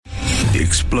The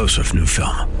explosive new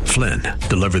film, Flynn,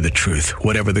 Deliver the Truth,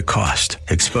 Whatever the Cost,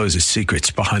 exposes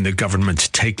secrets behind the government's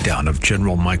takedown of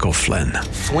General Michael Flynn.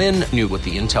 Flynn knew what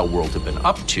the intel world had been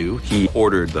up to. He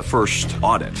ordered the first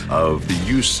audit of the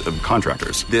use of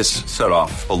contractors. This set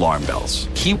off alarm bells.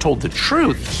 He told the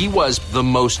truth. He was the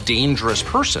most dangerous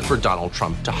person for Donald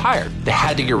Trump to hire. They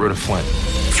had to get rid of Flynn.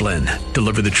 Flynn,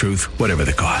 Deliver the Truth, Whatever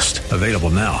the Cost. Available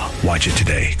now. Watch it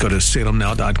today. Go to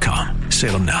salemnow.com.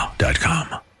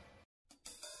 salemnow.com.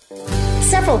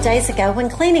 Several days ago, when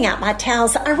cleaning out my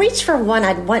towels, I reached for one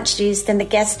I'd once used in the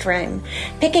guest room.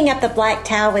 Picking up the black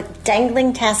towel with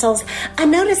dangling tassels, I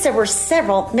noticed there were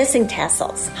several missing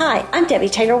tassels. Hi, I'm Debbie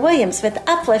Taylor Williams with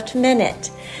Uplift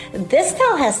Minute. This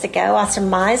towel has to go, I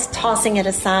surmised, tossing it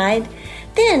aside.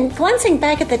 Then, glancing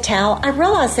back at the towel, I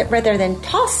realized that rather than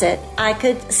toss it, I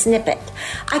could snip it.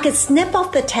 I could snip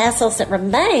off the tassels that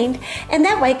remained, and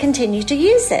that way continue to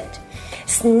use it.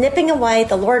 Snipping away,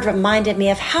 the Lord reminded me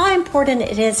of how important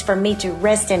it is for me to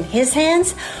rest in His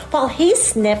hands while He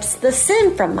snips the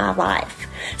sin from my life,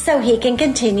 so He can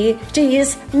continue to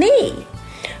use me.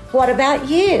 What about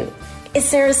you? Is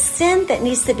there a sin that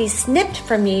needs to be snipped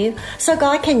from you so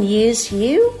God can use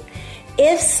you?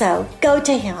 If so, go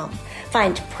to Him.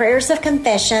 Find Prayers of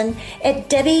Confession at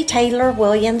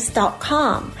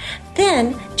DebbieTaylorWilliams.com.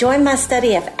 Then join my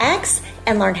study of Acts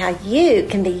and learn how you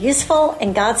can be useful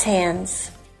in God's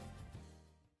hands.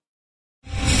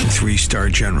 3-star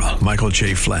General Michael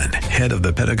J. Flynn, head of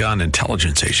the Pentagon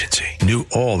Intelligence Agency, knew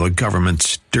all the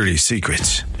government's dirty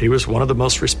secrets. He was one of the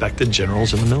most respected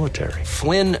generals in the military.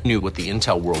 Flynn knew what the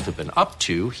intel world had been up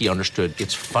to. He understood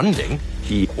its funding.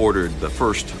 He ordered the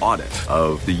first audit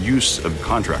of the use of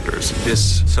contractors.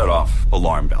 This set off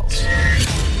alarm bells.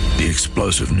 The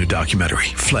explosive new documentary,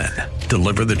 Flynn,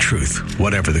 Deliver the Truth,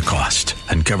 Whatever the Cost,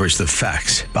 uncovers the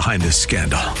facts behind this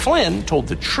scandal. Flynn told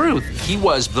the truth. He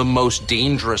was the most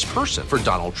dangerous person for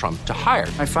Donald Trump to hire.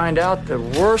 I find out the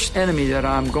worst enemy that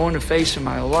I'm going to face in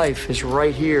my life is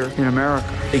right here in America.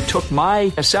 They took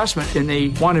my assessment and they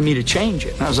wanted me to change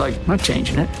it. And I was like, I'm not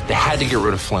changing it. They had to get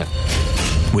rid of Flynn.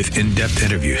 With in-depth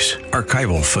interviews,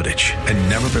 archival footage, and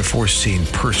never-before-seen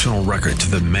personal records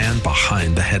of the man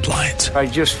behind the headlines. I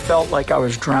just felt like I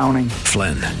was drowning.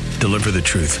 Flynn, Deliver the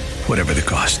Truth, Whatever the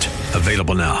Cost.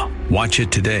 Available now. Watch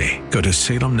it today. Go to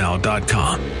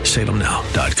salemnow.com.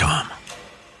 salemnow.com.